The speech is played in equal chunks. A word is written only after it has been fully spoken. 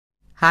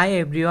Hi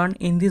everyone,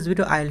 in this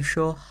video I'll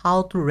show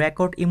how to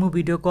record emo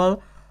video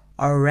call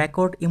or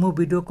record emo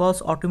video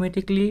calls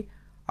automatically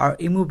or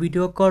emo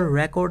video call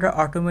recorder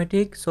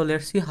automatic. So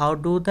let's see how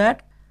to do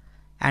that.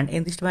 And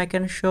in this time I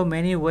can show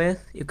many ways.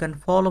 You can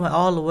follow my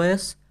all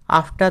ways.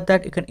 After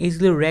that you can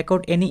easily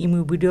record any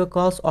emo video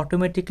calls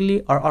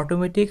automatically or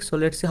automatic. So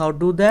let's see how to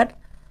do that.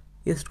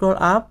 You scroll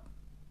up.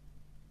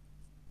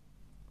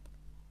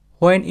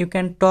 When you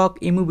can talk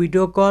emo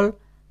video call,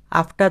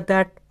 after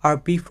that or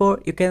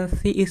before you can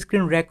see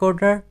screen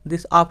recorder,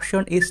 this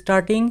option is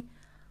starting,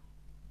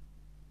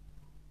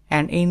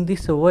 and in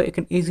this way you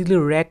can easily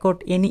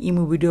record any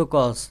emo video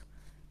calls.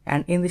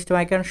 And in this time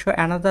I can show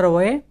another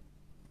way.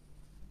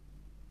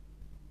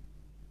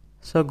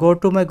 So go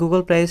to my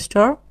Google Play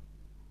Store,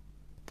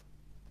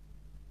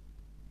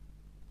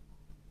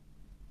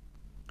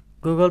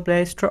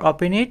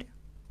 open it.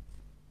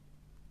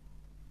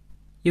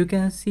 You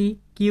can see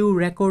Q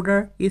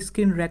recorder,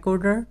 screen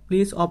recorder.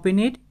 Please open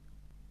it.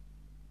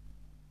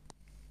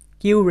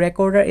 Q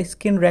recorder,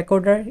 screen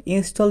recorder.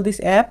 Install this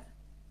app.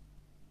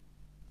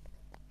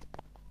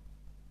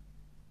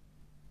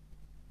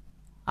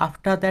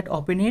 After that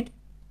open it,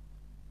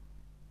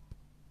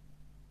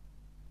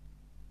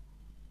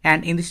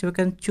 and in this you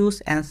can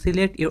choose and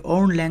select your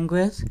own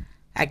language.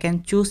 I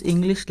can choose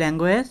English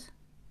language.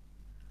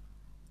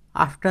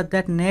 After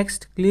that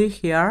next click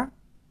here.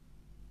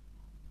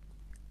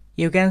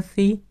 You can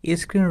see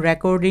screen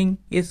recording,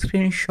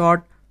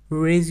 screenshot,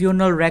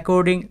 regional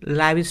recording,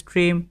 live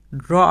stream,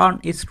 draw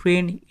on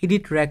screen,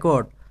 edit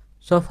record.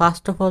 So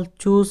first of all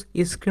choose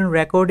screen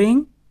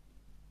recording.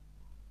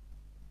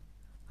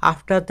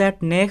 After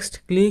that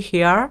next click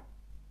here.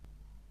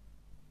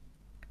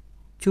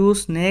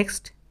 Choose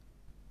next.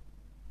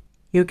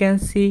 You can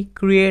see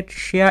create,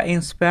 share,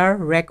 inspire,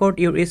 record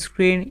your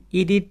screen,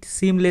 edit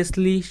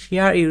seamlessly,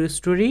 share your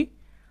story.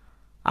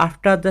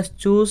 After that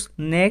choose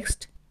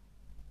next.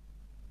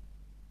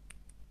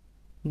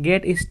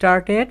 Get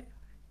started.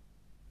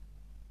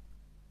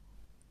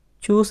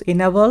 Choose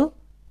enable,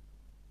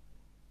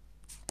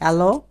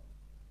 allow.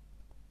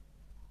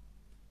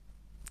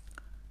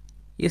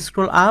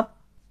 Scroll up.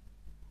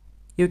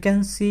 You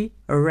can see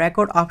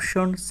record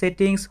option,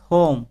 settings,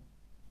 home.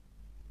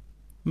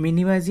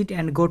 Minimize it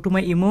and go to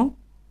my emo.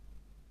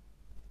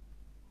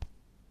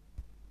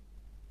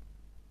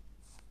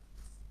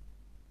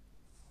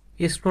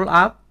 Scroll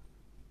up,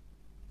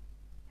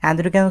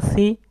 and you can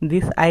see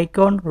this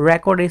icon,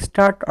 record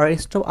start or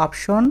stop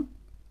option.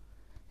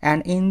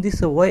 And in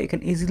this way you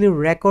can easily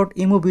record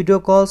emo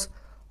video calls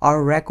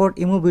or record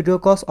emo video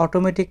calls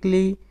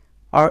automatically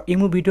or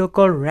emo video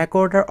call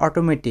recorder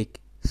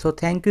automatic. So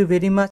thank you very much.